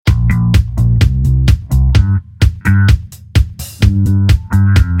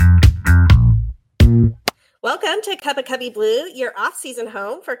Welcome to Cup of Cubby Blue, your off-season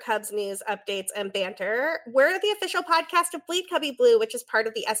home for Cubs news, updates, and banter. We're the official podcast of Bleed Cubby Blue, which is part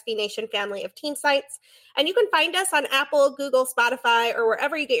of the SB Nation family of team sites. And you can find us on Apple, Google, Spotify, or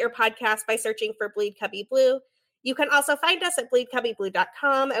wherever you get your podcasts by searching for Bleed Cubby Blue. You can also find us at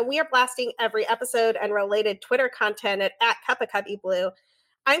bleedcubbyblue.com, and we are blasting every episode and related Twitter content at Cup of Cubby Blue.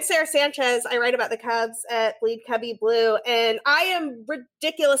 I'm Sarah Sanchez. I write about the Cubs at Bleed Cubby Blue, and I am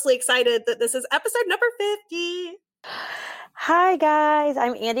ridiculously excited that this is episode number 50. Hi, guys.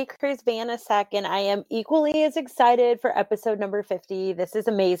 I'm Andy Cruz Vanasek, and I am equally as excited for episode number 50. This is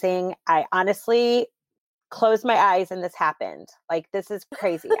amazing. I honestly closed my eyes and this happened. Like, this is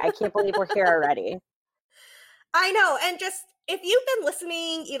crazy. I can't believe we're here already. I know, and just if you've been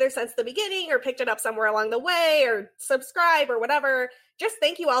listening either since the beginning or picked it up somewhere along the way or subscribe or whatever, just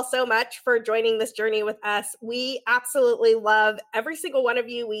thank you all so much for joining this journey with us. We absolutely love every single one of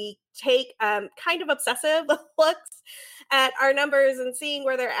you. We take kind of obsessive looks at our numbers and seeing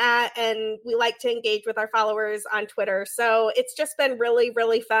where they're at, and we like to engage with our followers on Twitter. So it's just been really,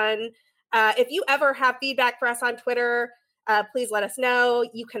 really fun. If you ever have feedback for us on Twitter, please let us know.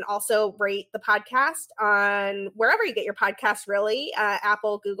 You can also rate the podcast on wherever you get your podcasts, really,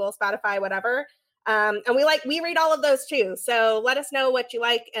 Apple, Google, Spotify, whatever. And we read all of those too. So let us know what you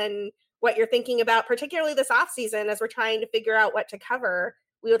like and what you're thinking about, particularly this off season as we're trying to figure out what to cover.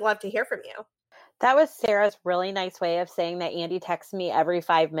 We would love to hear from you. That was Sarah's really nice way of saying that Andy texts me every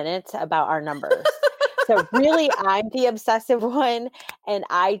 5 minutes about our numbers. So really, I'm the obsessive one, and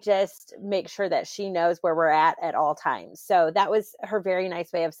I just make sure that she knows where we're at all times. So that was her very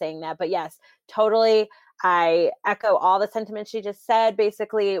nice way of saying that. But yes, totally. I echo all the sentiments she just said.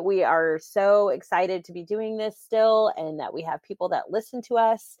 Basically, we are so excited to be doing this still, and that we have people that listen to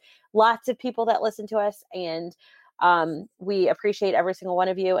us, lots of people that listen to us, and we appreciate every single one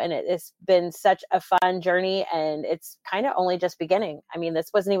of you. And it has been such a fun journey, and it's kind of only just beginning. I mean,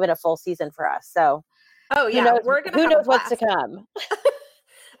 this wasn't even a full season for us. So oh yeah, who knows what's to come.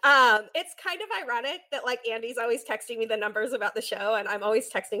 It's kind of ironic that like Andy's always texting me the numbers about the show, and I'm always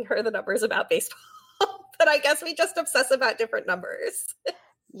texting her the numbers about baseball. But I guess we just obsess about different numbers.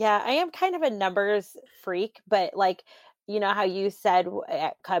 Yeah, I am kind of a numbers freak, but like, you know how you said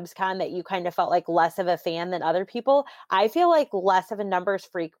at CubsCon that you kind of felt like less of a fan than other people? I feel like less of a numbers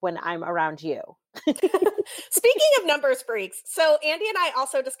freak when I'm around you. Speaking of numbers freaks, so Andy and I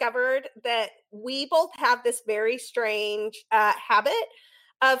also discovered that we both have this very strange habit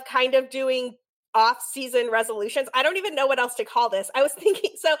of kind of doing off-season resolutions. I don't even know what else to call this. I was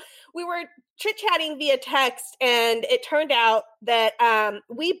thinking, so we were chit-chatting via text, and it turned out that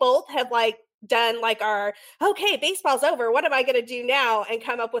we both have like done like our, okay, baseball's over, what am I going to do now? And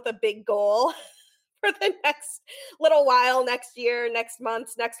come up with a big goal for the next little while, next year, next month,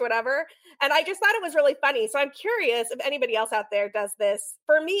 next whatever. And I just thought it was really funny. So I'm curious if anybody else out there does this.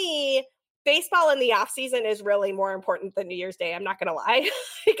 For me, baseball in the off season is really more important than New Year's Day. I'm not going to lie.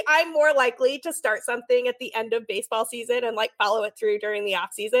 Like, I'm more likely to start something at the end of baseball season and like follow it through during the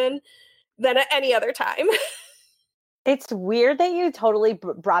off season than at any other time. It's weird that you totally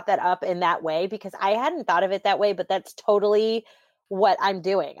brought that up in that way, because I hadn't thought of it that way, but that's totally what I'm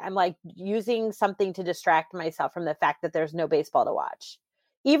doing. I'm like using something to distract myself from the fact that there's no baseball to watch.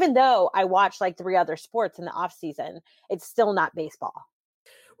 Even though I watch like 3 other sports in the off season, it's still not baseball.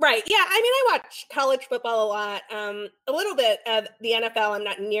 Right. Yeah. I mean, I watch college football a lot, a little bit of the NFL. I'm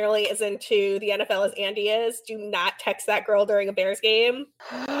not nearly as into the NFL as Andy is. Do not text that girl during a Bears game.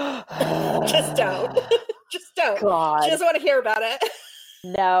 Just don't. Just don't. God. She doesn't want to hear about it.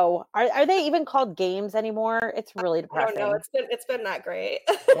 No. Are they even called games anymore? It's really depressing. I don't know. It's been not great.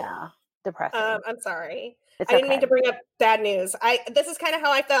 Yeah. Depressing. I'm sorry. It's I didn't mean to bring up bad news. This is kind of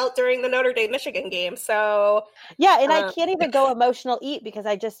how I felt during the Notre Dame Michigan game. So yeah, and I can't even go emotional eat because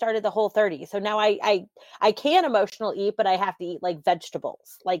I just started the Whole30. So now I can emotional eat, but I have to eat like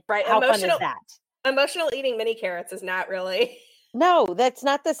vegetables. Like, right. How fun is that? Emotional eating mini carrots is not really. No, that's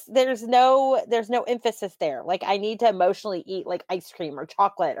not this. There's no emphasis there. Like, I need to emotionally eat like ice cream or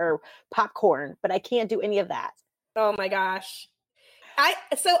chocolate or popcorn, but I can't do any of that. Oh my gosh. I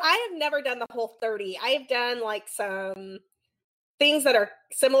have never done the Whole30. I have done like some things that are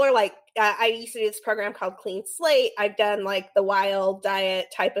similar. Like I used to do this program called Clean Slate. I've done like the wild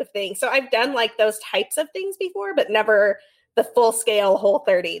diet type of thing. So I've done like those types of things before, but never the full scale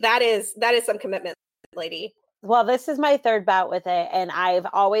Whole30. That is some commitment, lady. Well, this is my 3rd bout with it, and I've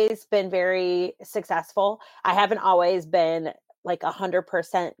always been very successful. I haven't always been like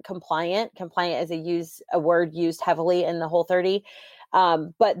 100% compliant. Compliant is a word used heavily in the Whole30.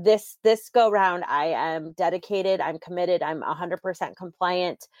 But this go round, I am dedicated. I'm committed. I'm 100%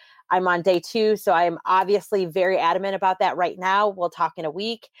 compliant. I'm on day 2. So I'm obviously very adamant about that right now. We'll talk in a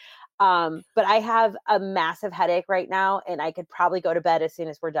week. But I have a massive headache right now, and I could probably go to bed as soon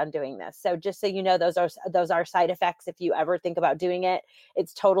as we're done doing this. So just so you know, those are side effects. If you ever think about doing it,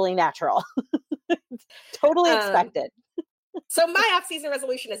 it's totally natural. Totally expected. So my off-season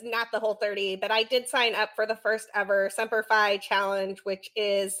resolution is not the Whole30, but I did sign up for the first ever Semper Fi challenge, which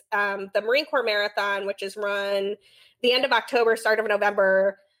is the Marine Corps Marathon, which is run the end of October, start of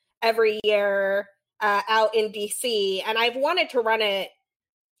November every year out in DC. And I've wanted to run it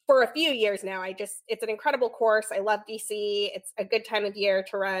for a few years now. It's an incredible course. I love DC. It's a good time of year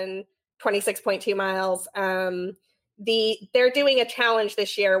to run 26.2 miles. They're doing a challenge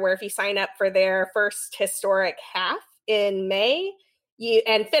this year where if you sign up for their first historic half in May, you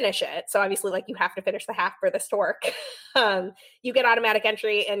finish it. So obviously, like, you have to finish the half for this to work. You get automatic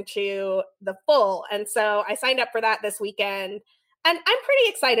entry into the full. And so I signed up for that this weekend, and I'm pretty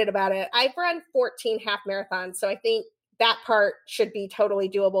excited about it. I've run 14 half marathons, so I think that part should be totally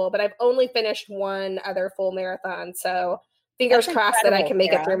doable, but I've only finished one other full marathon. So fingers crossed that I can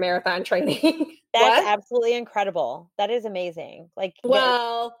make it through marathon training. That's absolutely incredible. That is amazing. Like,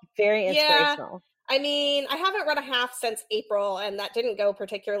 well, very inspirational. Yeah, I mean, I haven't run a half since April, and that didn't go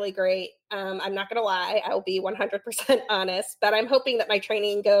particularly great. I'm not going to lie. I'll be 100% honest, but I'm hoping that my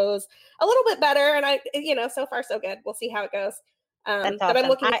training goes a little bit better. And so far so good. We'll see how it goes. That's awesome. But I'm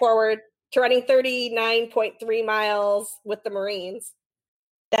looking forward to running 39.3 miles with the Marines.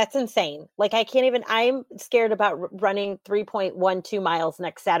 That's insane. Like, I'm scared about running 3.12 miles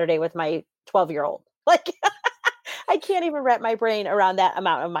next Saturday with my 12-year-old. Like, I can't even wrap my brain around that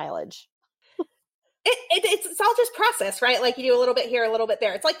amount of mileage. It's all just process, right? Like, you do a little bit here, a little bit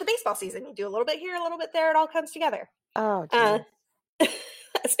there. It's like the baseball season. You do a little bit here, a little bit there. It all comes together. Oh,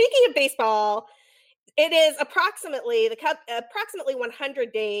 speaking of baseball, it is approximately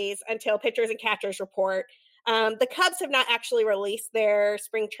 100 days until pitchers and catchers report. The Cubs have not actually released their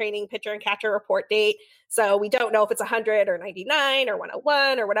spring training pitcher and catcher report date, so we don't know if it's 100 or 99 or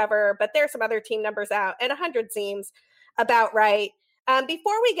 101 or whatever, but there's some other team numbers out, and 100 seems about right.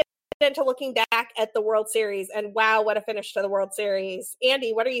 Before we get into looking back at the World Series, and wow, what a finish to the World Series.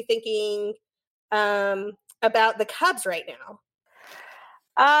 Andy, what are you thinking about the Cubs right now?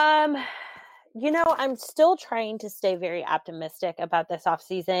 I'm still trying to stay very optimistic about this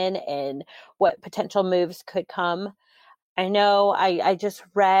offseason and what potential moves could come. I know I just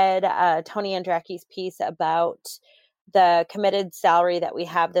read Tony Andracki's piece about the committed salary that we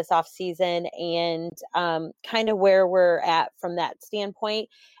have this offseason and kind of where we're at from that standpoint.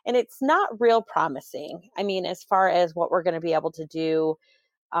 And it's not real promising. I mean, as far as what we're going to be able to do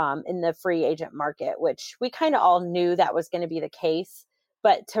in the free agent market, which we kind of all knew that was going to be the case.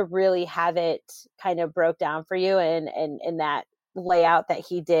 But to really have it kind of broke down for you and that layout that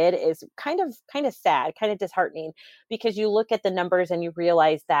he did is kind of sad, kind of disheartening, because you look at the numbers and you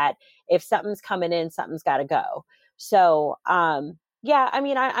realize that if something's coming in, something's got to go. So, yeah, I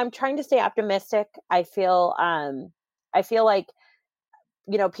mean, I'm trying to stay optimistic. I feel like,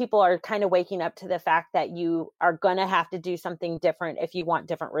 people are kind of waking up to the fact that you are going to have to do something different if you want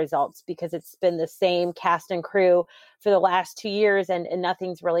different results, because it's been the same cast and crew for the last 2 years and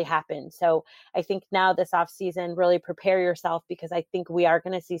nothing's really happened. So I think now this off season, really prepare yourself, because I think we are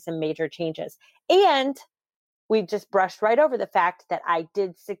going to see some major changes. And we just brushed right over the fact that I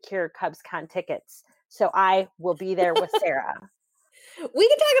did secure CubsCon tickets. So I will be there with Sarah. We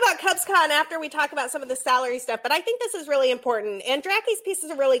can talk about CubsCon after we talk about some of the salary stuff, but I think this is really important. And Dracky's piece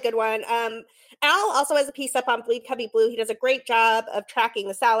is a really good one. Al also has a piece up on Bleed Cubby Blue. He does a great job of tracking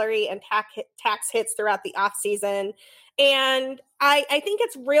the salary and tax hits throughout the off season. And I think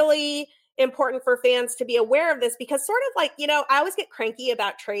it's really important for fans to be aware of this, because sort of like, I always get cranky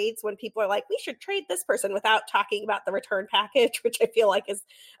about trades when people are like, we should trade this person, without talking about the return package, which I feel like is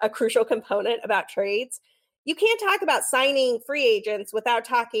a crucial component about trades. You can't talk about signing free agents without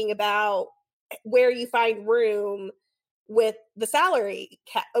talking about where you find room with the salary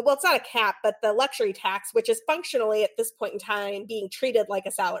cap. Well, it's not a cap, but the luxury tax, which is functionally at this point in time being treated like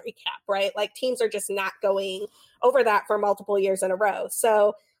a salary cap, right? Like, teams are just not going over that for multiple years in a row.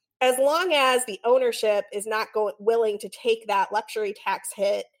 So as long as the ownership is not willing to take that luxury tax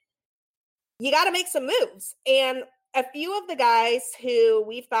hit, you got to make some moves. And a few of the guys who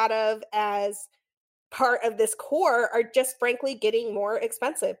we've thought of as part of this core are just frankly getting more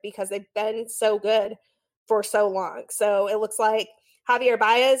expensive because they've been so good for so long. So it looks like Javier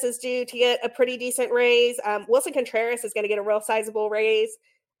Baez is due to get a pretty decent raise. Wilson Contreras is going to get a real sizable raise.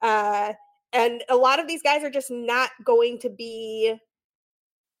 And a lot of these guys are just not going to be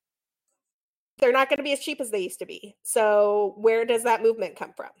they're not going to be as cheap as they used to be. So where does that movement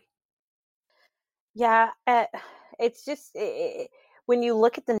come from? Yeah, it's just when you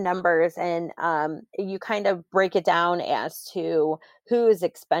look at the numbers and you kind of break it down as to who is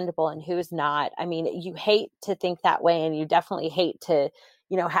expendable and who's not. I mean, you hate to think that way, and you definitely hate to,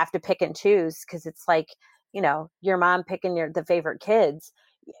 have to pick and choose, because it's like, your mom picking the favorite kids.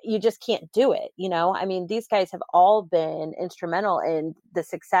 You just can't do it. I mean, these guys have all been instrumental in the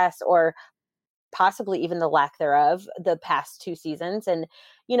success, or possibly even the lack thereof, the past 2 seasons. And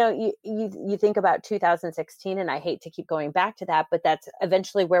you think about 2016, and I hate to keep going back to that, but that's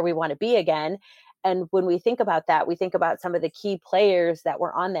eventually where we want to be again. And when we think about that, we think about some of the key players that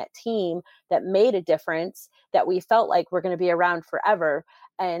were on that team that made a difference, that we felt like were going to be around forever.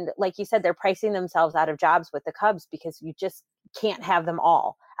 And like you said, they're pricing themselves out of jobs with the Cubs because you just can't have them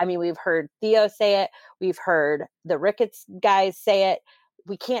all. I mean, we've heard Theo say it. We've heard the Ricketts guys say it.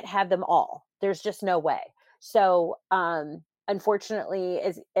 We can't have them all. There's just no way. So, unfortunately,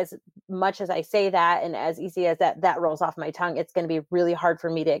 as much as I say that, and as easy as that rolls off my tongue, it's going to be really hard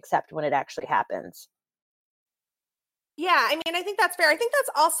for me to accept when it actually happens. Yeah, I mean, I think that's fair. I think that's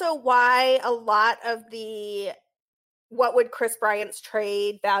also why a lot of what would Kris Bryant's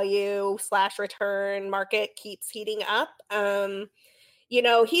trade value / return market keeps heating up.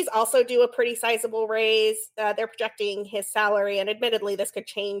 He's also due a pretty sizable raise. They're projecting his salary, and admittedly, this could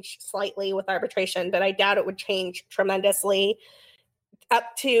change slightly with arbitration, but I doubt it would change tremendously,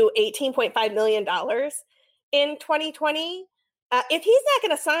 up to $18.5 million in 2020. If he's not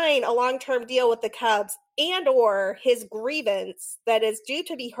going to sign a long-term deal with the Cubs, and or his grievance that is due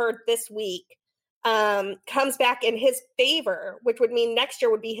to be heard this week comes back in his favor, which would mean next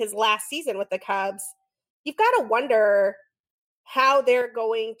year would be his last season with the Cubs, you've got to wonder how they're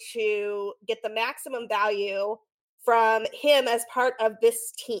going to get the maximum value from him as part of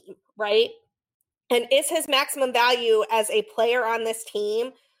this team, right? And is his maximum value as a player on this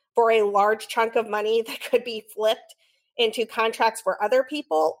team for a large chunk of money that could be flipped into contracts for other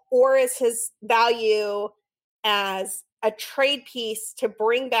people? Or is his value as a trade piece to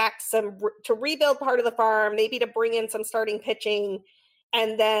bring back to rebuild part of the farm, maybe to bring in some starting pitching,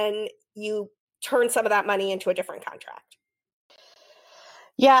 and then you turn some of that money into a different contract?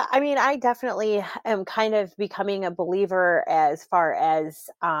 Yeah, I mean, I definitely am kind of becoming a believer as far as,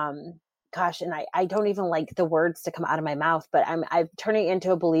 gosh, and I don't even like the words to come out of my mouth, but I'm turning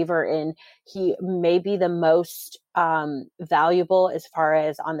into a believer in he may be the most valuable as far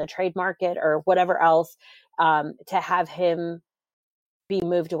as on the trade market or whatever else, to have him be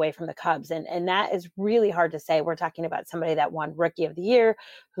moved away from the Cubs. And that is really hard to say. We're talking about somebody that won Rookie of the Year,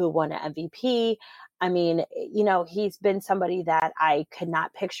 who won an MVP. I mean, he's been somebody that I could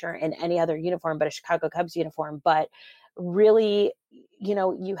not picture in any other uniform but a Chicago Cubs uniform. But really,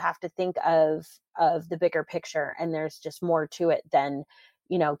 you have to think of the bigger picture, and there's just more to it than,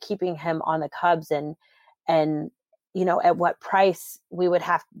 keeping him on the Cubs, and at what price we would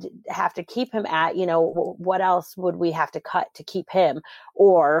have to keep him at. What else would we have to cut to keep him,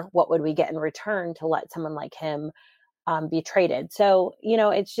 or what would we get in return to let someone like him be traded? So,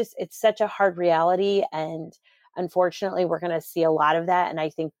 it's such a hard reality, and unfortunately we're going to see a lot of that. And I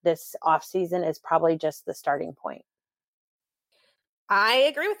think this offseason is probably just the starting point. I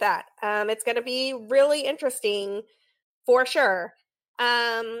agree with that. It's going to be really interesting for sure.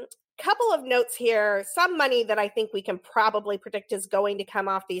 Couple of notes here. Some money that I think we can probably predict is going to come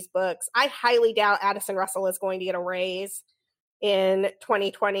off these books. I highly doubt Addison Russell is going to get a raise in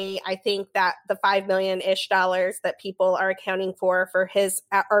 2020. I think that the $5 million-ish that people are accounting for his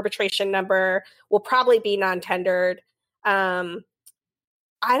arbitration number will probably be non-tendered.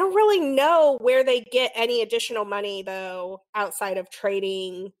 I don't really know where they get any additional money, though, outside of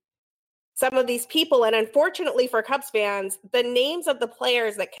trading some of these people. And unfortunately for Cubs fans, the names of the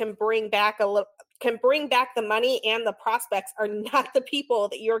players that can bring back the money and the prospects are not the people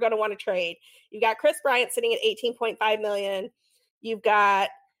that you're going to want to trade. You've got Kris Bryant sitting at $18.5 million. You've got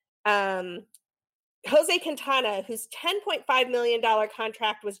Jose Quintana, whose $10.5 million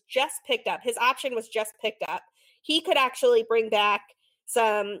contract was just picked up. His option was just picked up. He could actually bring back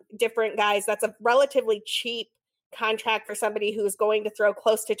some different guys. That's a relatively cheap contract for somebody who's going to throw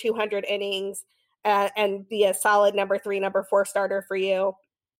close to 200 innings and be a solid number 3, number 4 starter for you.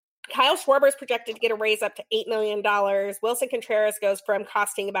 Kyle Schwarber is projected to get a raise up to $8 million. Wilson Contreras goes from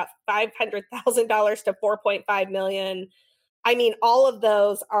costing about $500,000 to $4.5 million. I mean, all of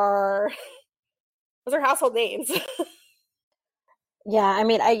those are household names. Yeah, I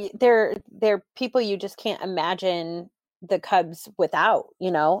mean, they're people you just can't imagine the Cubs without,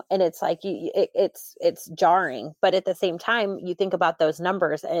 and it's like it's jarring, but at the same time, you think about those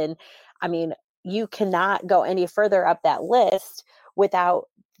numbers, and I mean, you cannot go any further up that list without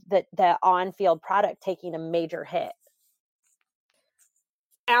the on-field product taking a major hit.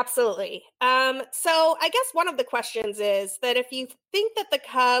 Absolutely. So I guess one of the questions is that if you think that the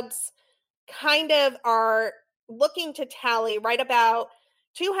Cubs kind of are looking to tally right about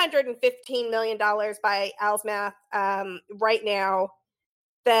 $215 million by Al's math right now,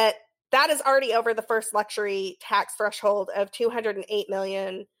 that is already over the first luxury tax threshold of $208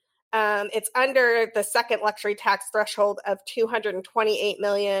 million. It's under the second luxury tax threshold of $228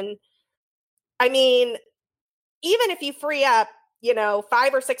 million. I mean, even if you free up, $5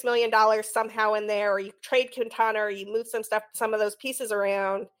 or $6 million somehow in there, or you trade Quintana, or you move some of those pieces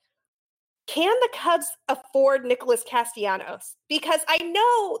around, can the Cubs afford Nicholas Castellanos? Because I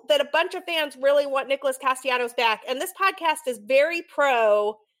know that a bunch of fans really want Nicholas Castellanos back, and this podcast is very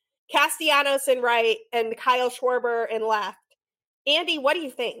pro Castellanos in right and Kyle Schwarber in left. Andy, what do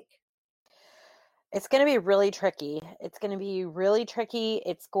you think? It's going to be really tricky. It's going to be really tricky.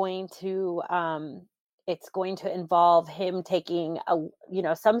 It's going to involve him taking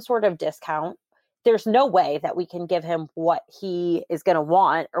some sort of discount. There's no way that we can give him what he is going to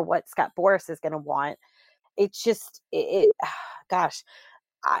want or what Scott Boras is going to want. It's just, gosh,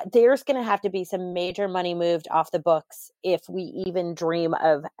 there's going to have to be some major money moved off the books if we even dream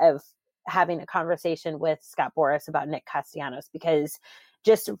of having a conversation with Scott Boras about Nick Castellanos, because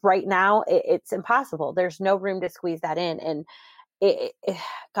just right now it's impossible. There's no room to squeeze that in. And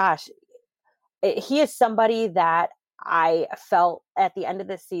he is somebody that I felt at the end of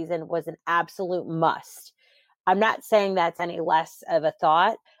the season was an absolute must. I'm not saying that's any less of a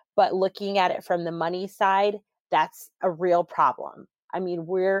thought, but looking at it from the money side, that's a real problem. I mean,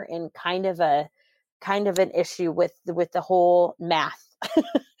 we're in kind of an issue with the whole math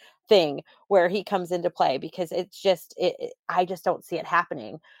thing where he comes into play, because it's just, I just don't see it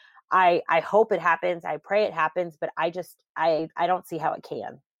happening. I hope it happens. I pray it happens, but I don't see how it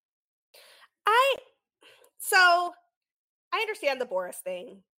can. So I understand the Boras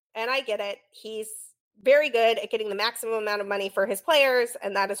thing, and I get it. He's very good at getting the maximum amount of money for his players,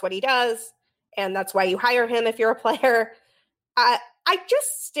 and that is what he does. And that's why you hire him if you're a player. I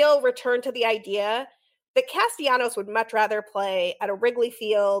just still return to the idea that Castellanos would much rather play at a Wrigley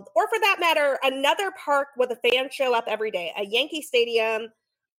Field, or for that matter, another park where the fans show up every day, a Yankee Stadium,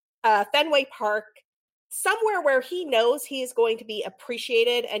 Fenway Park, somewhere where he knows he is going to be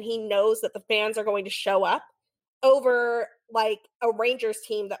appreciated and he knows that the fans are going to show up, over like a Rangers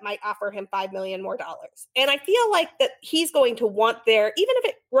team that might offer him $5 million more. And I feel like that he's going to want there, even if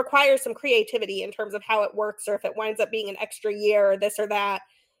it requires some creativity in terms of how it works, or if it winds up being an extra year or this or that,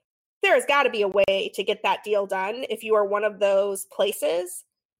 there has got to be a way to get that deal done if you are one of those places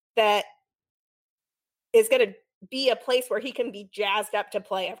that is going to be a place where he can be jazzed up to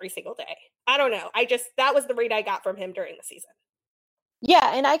play every single day. I don't know. That was the read I got from him during the season.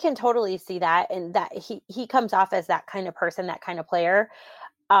 Yeah, and I can totally see that, and that he comes off as that kind of person, that kind of player.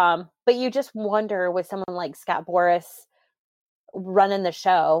 But you just wonder with someone like Scott Boras running the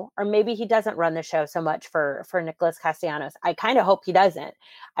show, or maybe he doesn't run the show so much for Nicholas Castellanos. I kind of hope he doesn't.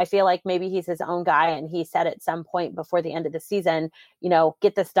 I feel like maybe he's his own guy, and he said at some point before the end of the season,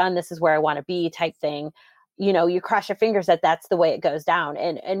 get this done. This is where I want to be, type thing. You cross your fingers that that's the way it goes down.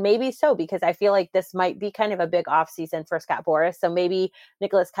 And maybe so, because I feel like this might be kind of a big off season for Scott Boras. So maybe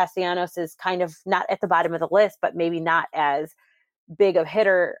Nicholas Castellanos is kind of not at the bottom of the list, but maybe not as big of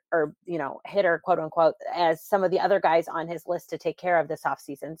hitter, or, hitter, quote unquote, as some of the other guys on his list to take care of this off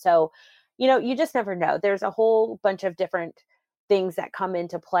season. So, you just never know. There's a whole bunch of different things that come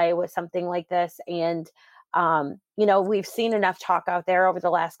into play with something like this. And, we've seen enough talk out there over the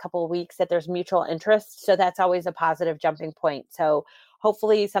last couple of weeks that there's mutual interest. So that's always a positive jumping point. So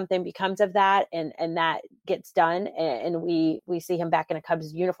hopefully something becomes of that, and that gets done, and we see him back in a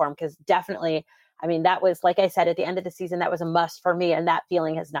Cubs uniform, because definitely, I mean, that was, like I said, at the end of the season, that was a must for me, and that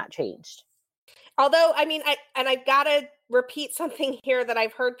feeling has not changed. Although, I mean, I've got to repeat something here that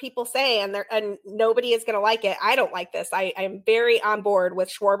I've heard people say, and nobody is going to like it. I don't like this. I am very on board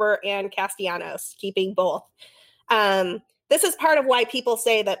with Schwarber and Castellanos, keeping both. This is part of why people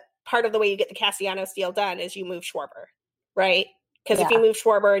say that part of the way you get the Castellanos deal done is you move Schwarber, right? Because if you move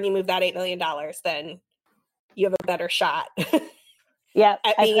Schwarber and you move that $8 million, then you have a better shot. Yeah,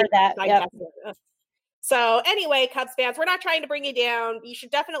 I've heard that. Yep. So anyway, Cubs fans, we're not trying to bring you down. You should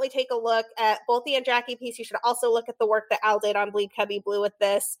definitely take a look at both the Jackie piece. You should also look at the work that Al did on Bleed Cubby Blue with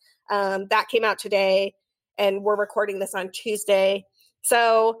this. That came out today, and we're recording this on Tuesday.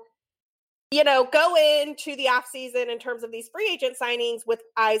 So, go into the offseason in terms of these free agent signings with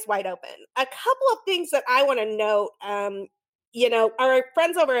eyes wide open. A couple of things that I want to note our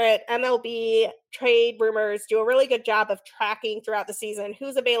friends over at MLB Trade Rumors do a really good job of tracking throughout the season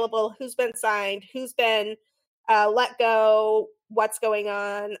who's available, who's been signed, who's been let go, what's going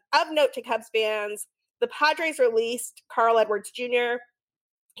on. Of note to Cubs fans, the Padres released Carl Edwards Jr.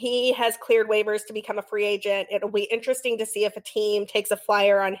 He has cleared waivers to become a free agent. It'll be interesting to see if a team takes a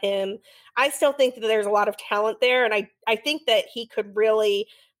flyer on him. I still think that there's a lot of talent there, and I think that he could really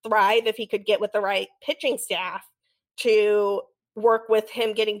thrive if he could get with the right pitching staff to work with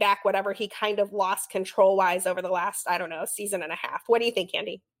him getting back whatever he kind of lost control-wise over the last, season and a half. What do you think,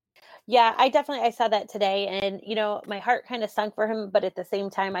 Andy? Yeah, I saw that today, and my heart kind of sunk for him, but at the same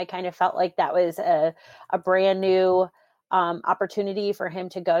time, I kind of felt like that was a brand new opportunity for him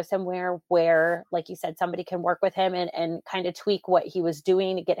to go somewhere where, like you said, somebody can work with him and kind of tweak what he was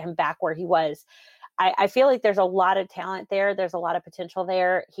doing to get him back where he was. I feel like there's a lot of talent there. There's a lot of potential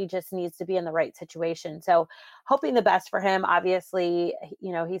there. He just needs to be in the right situation. So hoping the best for him. Obviously,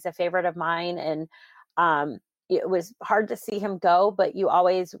 he's a favorite of mine, and it was hard to see him go, but you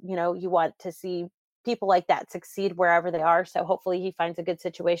always, you want to see people like that succeed wherever they are. So hopefully he finds a good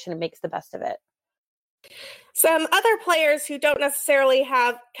situation and makes the best of it. Some other players who don't necessarily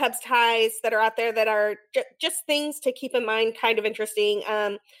have Cubs ties that are out there that are just things to keep in mind, kind of interesting.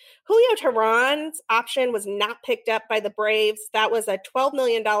 Julio Teheran's option was not picked up by the Braves. That was a $12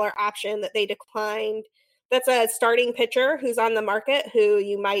 million option that they declined. That's a starting pitcher who's on the market, who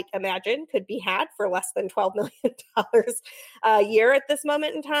you might imagine could be had for less than $12 million a year at this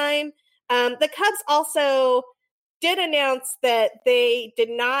moment in time. The Cubs also did announce that they did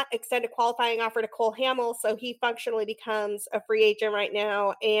not extend a qualifying offer to Cole Hamels, so he functionally becomes a free agent right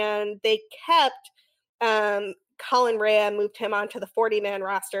now. And they kept Colin Rea, moved him onto the 40-man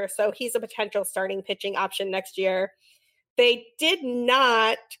roster, so he's a potential starting pitching option next year. They did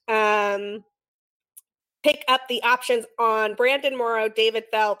not pick up the options on Brandon Morrow, David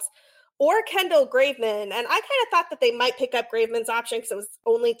Phelps, or Kendall Graveman. And I kind of thought that they might pick up Graveman's option because it was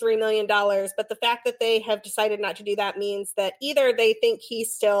only $3 million. But the fact that they have decided not to do that means that either they think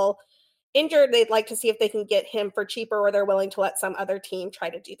he's still injured, they'd like to see if they can get him for cheaper, or they're willing to let some other team try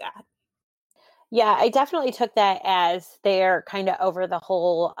to do that. Yeah, I definitely took that as they're kind of over the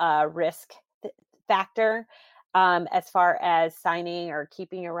whole risk factor as far as signing or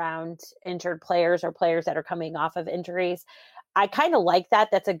keeping around injured players or players that are coming off of injuries. I kind of like that.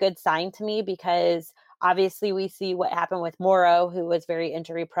 That's a good sign to me, because obviously we see what happened with Morrow, who was very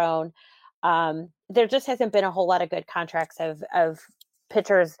injury prone. There just hasn't been a whole lot of good contracts of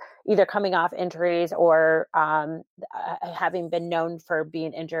pitchers either coming off injuries or having been known for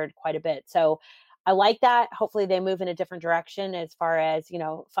being injured quite a bit. So I like that. Hopefully they move in a different direction as far as,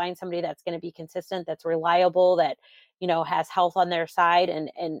 find somebody that's going to be consistent, that's reliable, that, has health on their side,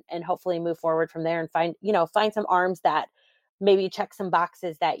 and hopefully move forward from there and find some arms that maybe check some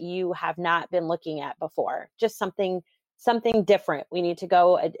boxes that you have not been looking at before. Just something different. We need to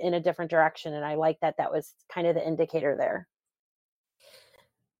go in a different direction. And I like that was kind of the indicator there.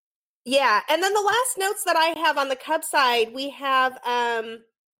 Yeah. And then the last notes that I have on the Cubs side, we have a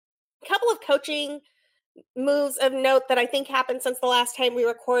couple of coaching moves of note that I think happened since the last time we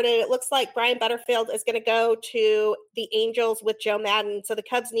recorded. It looks like Brian Butterfield is going to go to the Angels with Joe Maddon. So the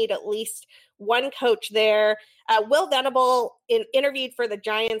Cubs need at least one coach there. Will Venable interviewed for the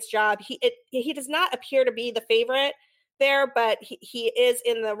Giants job. He does not appear to be the favorite there, but he is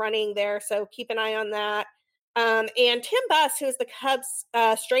in the running there. So keep an eye on that. And Tim Buss, who is the Cubs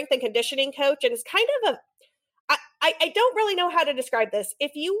strength and conditioning coach, and is kind of I don't really know how to describe this.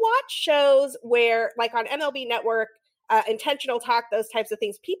 If you watch shows where, like on MLB Network, Intentional Talk, those types of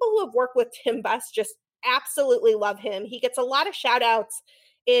things, people who have worked with Tim Buss just absolutely love him. He gets a lot of shout outs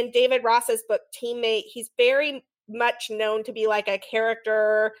in David Ross's book, Teammate. He's very much known to be like a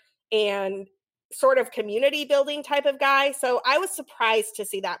character and sort of community building type of guy. So I was surprised to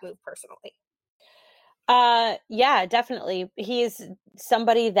see that move personally. Yeah, definitely. He's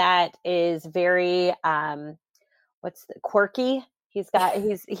somebody that is very, quirky. He's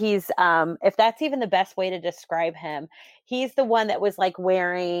if that's even the best way to describe him, he's the one that was like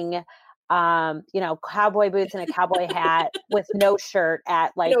wearing, cowboy boots and a cowboy hat with no shirt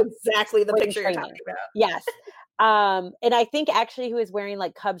at like, exactly the picture you're talking about. Yes. And I think actually he was wearing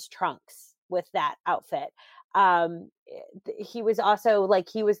like Cubs trunks with that outfit. He was also like,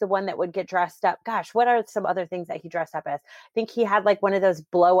 he was the one that would get dressed up. Gosh, what are some other things that he dressed up as? I think he had like one of those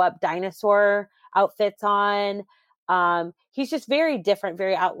blow up dinosaur outfits on. He's just very different,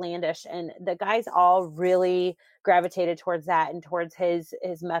 very outlandish. And the guys all really gravitated towards that and towards his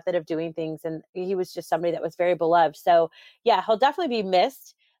method of doing things. And he was just somebody that was very beloved. So yeah, he'll definitely be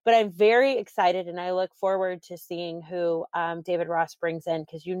missed. But I'm very excited, and I look forward to seeing who David Ross brings in,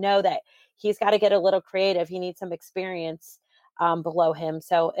 because you know that he's got to get a little creative. He needs some experience below him.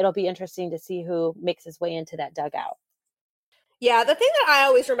 So it'll be interesting to see who makes his way into that dugout. Yeah, the thing that I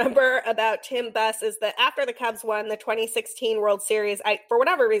always remember about Tim Buss is that after the Cubs won the 2016 World Series, for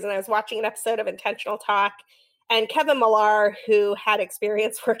whatever reason, I was watching an episode of Intentional Talk, and Kevin Millar, who had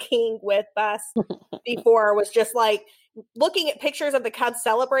experience working with Buss before, was just like looking at pictures of the Cubs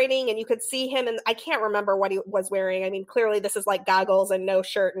celebrating, and you could see him, and I can't remember what he was wearing. I mean, clearly this is like goggles and no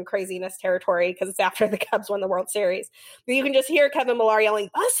shirt and craziness territory because it's after the Cubs won the World Series. But you can just hear Kevin Millar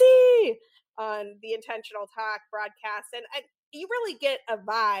yelling, "Bussy!" on the Intentional Talk broadcast. And you really get a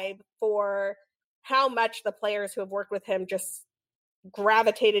vibe for how much the players who have worked with him just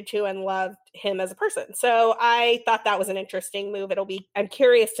gravitated to and loved him as a person. So I thought that was an interesting move. I'm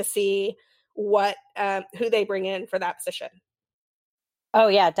curious to see what who they bring in for that position. Oh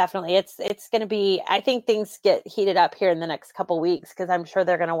yeah, definitely. It's going to be, I think things get heated up here in the next couple weeks, because I'm sure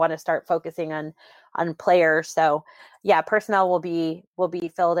they're going to want to start focusing on players. So yeah, personnel will be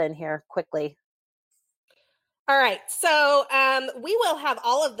filled in here quickly. All right. So we will have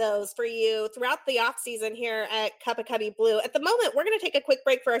all of those for you throughout the off season here at Cup of Cubby Blue. At the moment, we're going to take a quick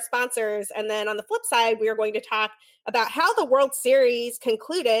break for our sponsors. And then on the flip side, we are going to talk about how the World Series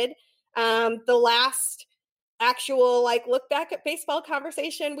concluded. The last actual look back at baseball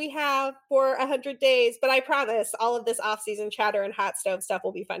conversation we have for 100 days. But I promise all of this off season chatter and hot stove stuff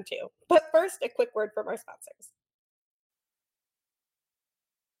will be fun too. But first, a quick word from our sponsors.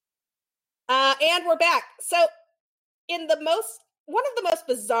 And we're back. So in one of the most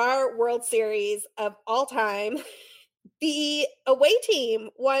bizarre World Series of all time, the away team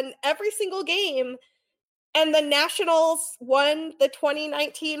won every single game, and the Nationals won the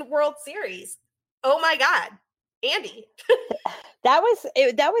 2019 World Series. Oh my God, Andy. That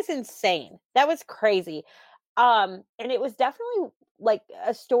was insane. That was crazy. And it was definitely like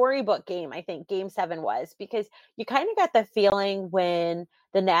a storybook game, I think Game 7 was, because you kind of got the feeling when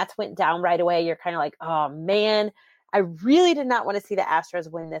the Nats went down right away, you're kind of like, oh man, I really did not want to see the Astros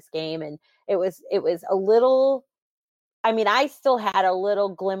win this game. And it was a little, I mean, I still had a little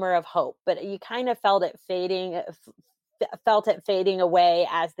glimmer of hope, but you kind of felt it fading away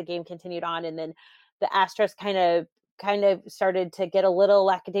as the game continued on. And then the Astros kind of started to get a little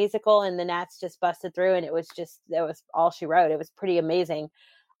lackadaisical, and the Nats just busted through, and that was all she wrote. It was pretty amazing.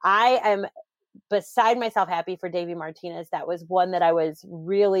 I am beside myself happy for Davey Martinez. That was one that I was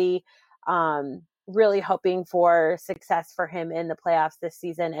really, really hoping for success for him in the playoffs this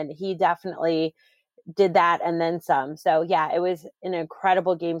season. And he definitely did that and then some. So yeah, it was an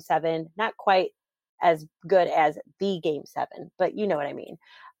incredible Game 7, not quite as good as the Game 7, but you know what I mean.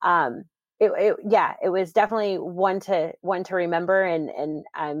 It was definitely one to remember, and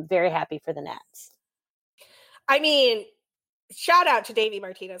I'm very happy for the Nats. I mean, shout out to Davey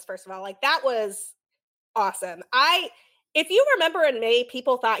Martinez, first of all. That was awesome. If you remember in May,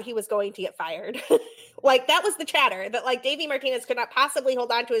 people thought he was going to get fired. That was the chatter that Davey Martinez could not possibly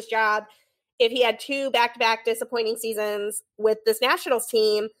hold on to his job if he had 2 back-to-back disappointing seasons with this Nationals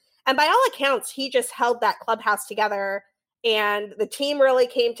team. And by all accounts, he just held that clubhouse together, and the team really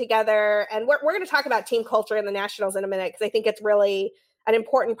came together. And we're going to talk about team culture in the Nationals in a minute, because I think it's really an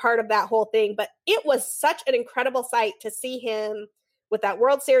important part of that whole thing. But it was such an incredible sight to see him with that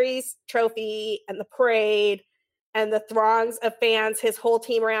World Series trophy and the parade and the throngs of fans, his whole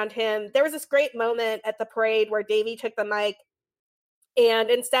team around him. There was this great moment at the parade where Davey took the mic, and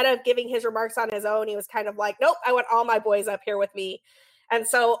instead of giving his remarks on his own, he was kind of like, nope, I want all my boys up here with me. And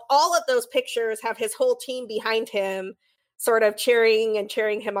so all of those pictures have his whole team behind him, sort of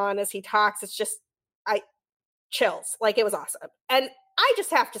cheering him on as he talks. It's just, chills. It was awesome. And I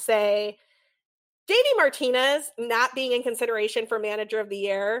just have to say, Davey Martinez not being in consideration for Manager of the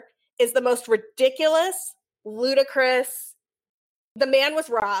Year is the most ridiculous, ludicrous. The man was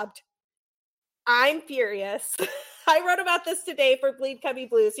robbed. I'm furious. I wrote about this today for Bleed Cubby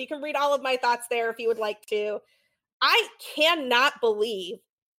Blue, so you can read all of my thoughts there if you would like to. I cannot believe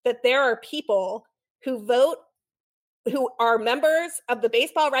that there are people who are members of the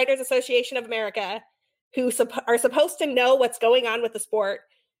Baseball Writers Association of America, who are supposed to know what's going on with the sport,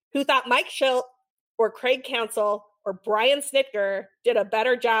 who thought Mike Shildt or Craig Counsell or Brian Snitker did a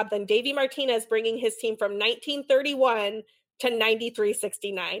better job than Davey Martinez bringing his team from 1931 to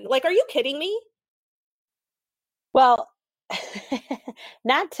 93-69. Are you kidding me? Well,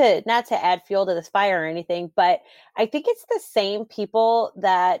 not to add fuel to this fire or anything, but I think it's the same people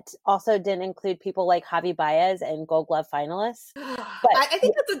that also didn't include people like Javi Baez and Gold Glove finalists. But I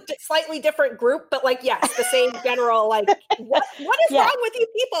think that's a slightly different group, but like, yes, the same general, like, what is wrong with you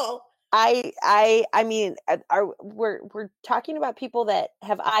people? I mean, we're talking about people that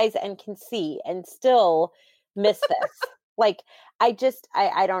have eyes and can see and still miss this. Like, I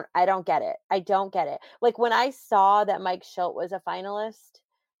don't get it. I don't get it. Like, when I saw that Mike Schilt was a finalist,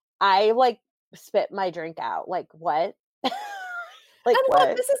 I like spit my drink out. Like, what? Like, And what?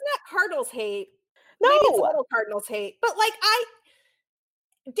 look, this is not Cardinals hate. Maybe it's a little Cardinals hate, but like,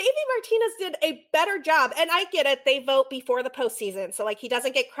 Davey Martinez did a better job, and I get it. They vote before the postseason, so like he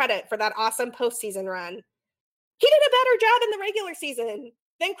doesn't get credit for that awesome postseason run. He did a better job in the regular season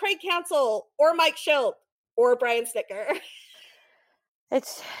than Craig Counsell or Mike Schilt or Brian Snitker.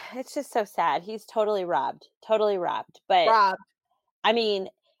 It's just so sad. He's totally robbed. But Rob, I mean,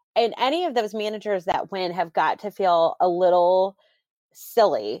 and any of those managers that win have got to feel a little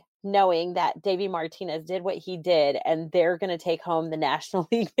silly knowing that Davey Martinez did what he did and they're going to take home the National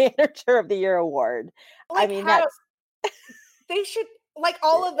League Manager of the Year award. like, I mean, they should, like,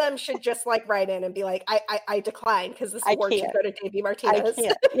 all of them should just like write in and be like, I decline because this award should go to Davey Martinez. I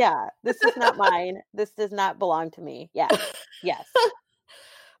can't. Yeah, this is not mine. This does not belong to me. Yeah. Yes.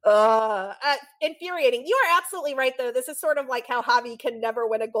 Infuriating. You are absolutely right, though. This is sort of like how Javi can never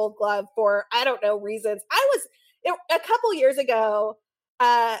win a Gold Glove for, I don't know, reasons. A couple years ago,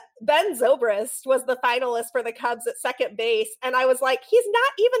 Ben Zobrist was the finalist for the Cubs at second base, and I was like, he's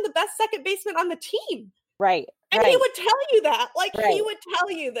not even the best second baseman on the team. Right. And he would tell you that. Like, he would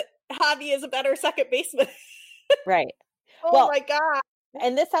tell you that Javi is a better second baseman. Right. Oh my God.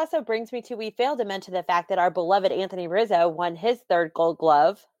 And this also brings me to, we failed to mention the fact that our beloved Anthony Rizzo won his third Gold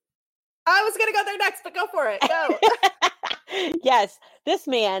Glove. I was going to go there next, but go for it. Go. Yes, this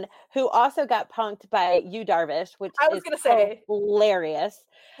man who also got punked by Yu Darvish, which I was going to say hilarious.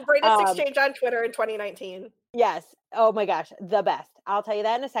 Greatest exchange on Twitter in 2019. Yes. Oh my gosh, the best. I'll tell you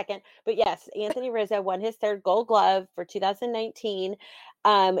that in a second. But yes, Anthony Rizzo won his third Gold Glove for 2019.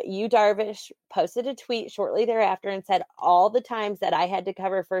 Yu Darvish posted a tweet shortly thereafter and said, all the times that I had to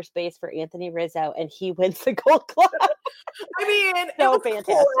cover first base for Anthony Rizzo and he wins the Gold Glove. I mean, so it was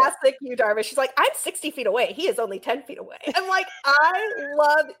fantastic. Classic Yu Darvish. She's like, I'm 60 feet away. He is only 10 feet away. I'm like, I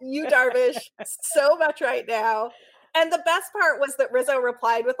love Yu Darvish so much right now. And the best part was that Rizzo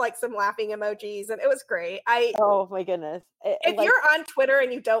replied with like some laughing emojis, and it was great. Oh my goodness! If you're on Twitter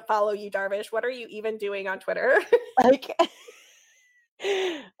and you don't follow Yu Darvish, what are you even doing on Twitter? Like,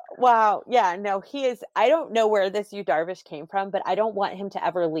 wow, yeah, no, he is. I don't know where this Yu Darvish came from, but I don't want him to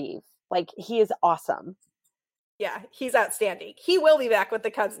ever leave. Like, he is awesome. Yeah, he's outstanding. He will be back with the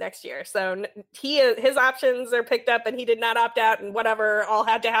Cubs next year. So his options are picked up, and he did not opt out, and whatever all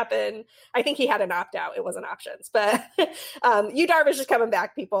had to happen. I think he had an opt out. It wasn't options, but Yu Darvish is coming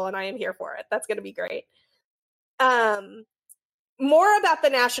back, people, and I am here for it. That's going to be great. More about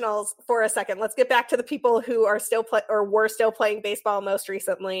the Nationals for a second. Let's get back to the people who are still were still playing baseball most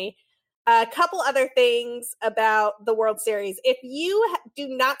recently. A couple other things about the World Series. If you do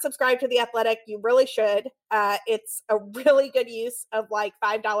not subscribe to The Athletic, you really should. It's a really good use of like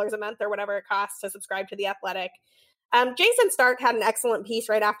 $5 a month or whatever it costs to subscribe to The Athletic. Jason Stark had an excellent piece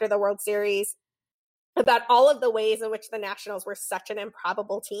right after the World Series about all of the ways in which the Nationals were such an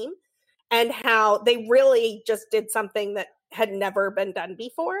improbable team and how they really just did something that had never been done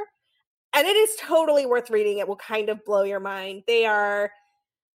before. And it is totally worth reading. It will kind of blow your mind.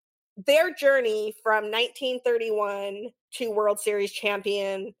 Their journey from 1931 to World Series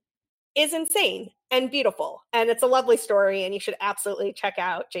champion is insane and beautiful. And it's a lovely story, and you should absolutely check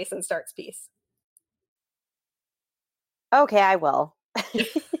out Jason Stark's piece. Okay, I will.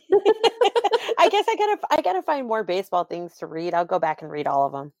 I guess I gotta find more baseball things to read. I'll go back and read all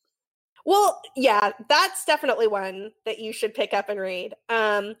of them. Well, yeah, that's definitely one that you should pick up and read.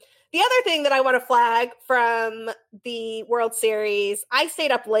 The other thing that I want to flag from the World Series, I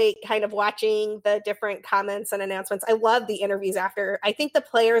stayed up late kind of watching the different comments and announcements. I love the interviews after. I think the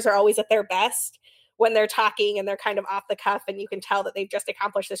players are always at their best when they're talking and they're kind of off the cuff, and you can tell that they've just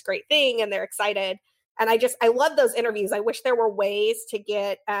accomplished this great thing and they're excited. And I love those interviews. I wish there were ways to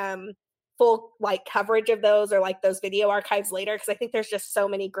get full like coverage of those or like those video archives later, because I think there's just so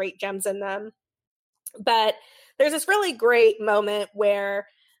many great gems in them. But there's this really great moment where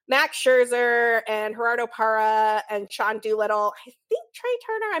Max Scherzer and Gerardo Parra and Sean Doolittle, I think Trey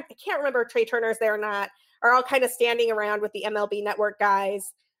Turner, I can't remember if Trey Turner's there or not, are all kind of standing around with the MLB Network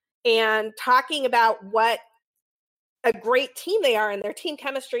guys and talking about what a great team they are and their team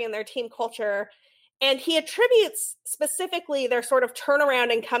chemistry and their team culture. And he attributes specifically their sort of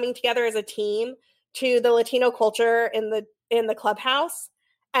turnaround and coming together as a team to the Latino culture in the clubhouse.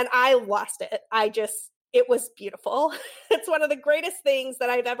 And I lost it. It was beautiful. It's one of the greatest things that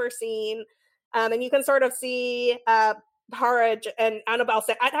I've ever seen. And you can sort of see Parra and Anibal.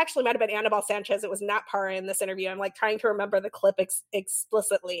 It actually might have been Anibal Sanchez. It was not Parra in this interview. I'm like trying to remember the clip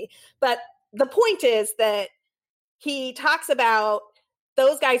explicitly. But the point is that he talks about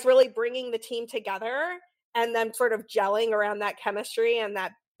those guys really bringing the team together and them sort of gelling around that chemistry and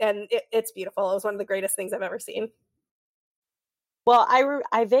it's beautiful. It was one of the greatest things I've ever seen. Well,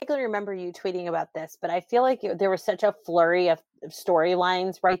 I vaguely remember you tweeting about this, but I feel like there was such a flurry of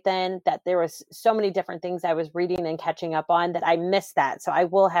storylines right then that there was so many different things I was reading and catching up on that I missed that. So I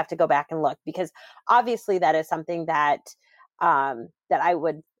will have to go back and look, because obviously that is something that that I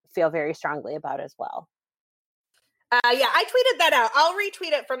would feel very strongly about as well. Yeah, I tweeted that out. I'll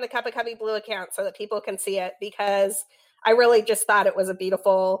retweet it from the Cup of Cubby Blue account so that people can see it, because I really just thought it was a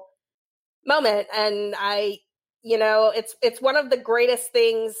beautiful moment. And it's one of the greatest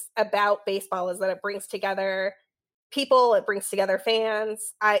things about baseball is that it brings together people, it brings together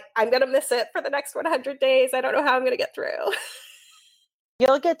fans. I'm going to miss it for the next 100 days. I don't know how I'm going to get through.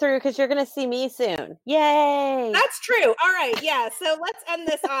 You'll get through because you're going to see me soon. Yay! That's true. All right. Yeah. So let's end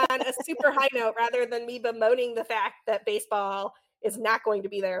this on a super high note rather than me bemoaning the fact that baseball is not going to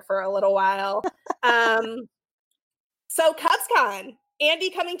be there for a little while. So CubsCon,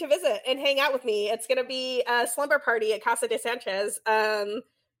 Andy coming to visit and hang out with me. It's going to be a slumber party at Casa de Sanchez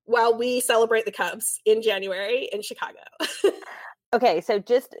while we celebrate the Cubs in January in Chicago. Okay, so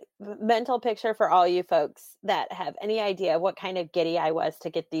just mental picture for all you folks that have any idea what kind of giddy I was to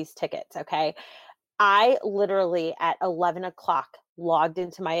get these tickets, okay? I literally at 11 o'clock logged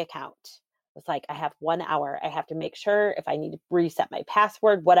into my account. It was like, I have 1 hour. I have to make sure if I need to reset my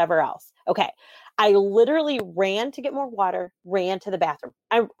password, whatever else. Okay, I literally ran to get more water, ran to the bathroom.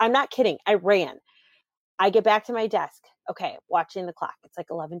 I'm not kidding. I ran. I get back to my desk. Okay, watching the clock. It's like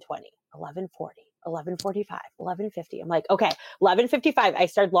 11:20, 11:40. 11:45, 11:50. I'm like, okay, 11:55. I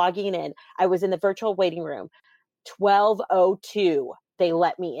started logging in. I was in the virtual waiting room. 12:02. They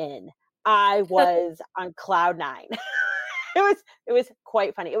let me in. I was on cloud nine. It was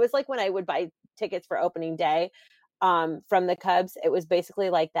quite funny. It was like when I would buy tickets for opening day from the Cubs. It was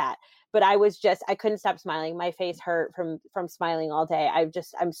basically like that. But I couldn't stop smiling. My face hurt from smiling all day.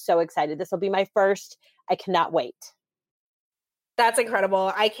 I'm so excited. This will be my first. I cannot wait. That's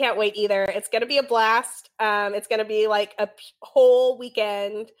incredible. I can't wait either. It's going to be a blast. It's going to be like a whole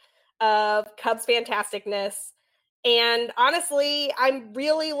weekend of Cubs fantasticness. And honestly, I'm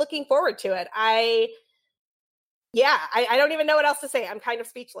really looking forward to it. I don't even know what else to say. I'm kind of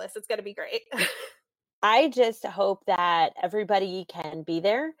speechless. It's going to be great. I just hope that everybody can be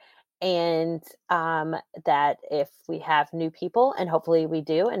there, and that if we have new people, and hopefully we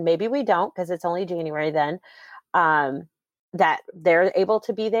do, and maybe we don't because it's only January then, that they're able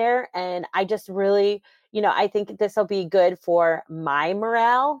to be there. And I just really, I think this will be good for my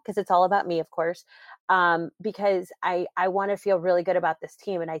morale, because it's all about me, of course, because I want to feel really good about this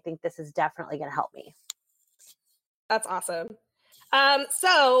team. And I think this is definitely going to help me. That's awesome.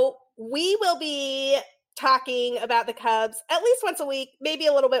 So we will be talking about the Cubs at least once a week, maybe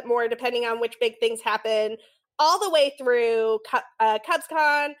a little bit more, depending on which big things happen, all the way through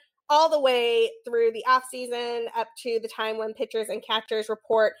CubsCon, all the way through the off season up to the time when pitchers and catchers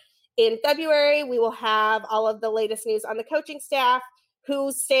report in February. We will have all of the latest news on the coaching staff,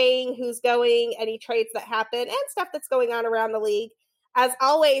 who's staying, who's going, any trades that happen, and stuff that's going on around the league. As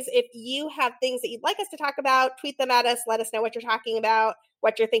always, if you have things that you'd like us to talk about, tweet them at us. Let us know what you're talking about,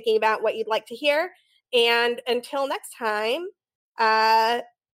 what you're thinking about, what you'd like to hear. And until next time,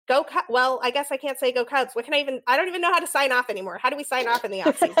 go Cubs. Well, I guess I can't say go Cubs. I don't even know how to sign off anymore. How do we sign off in the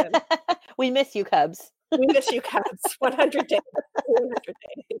off season? We miss you, Cubs. We miss you, Cubs. 100 days. 100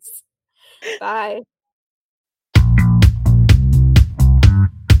 days. Bye.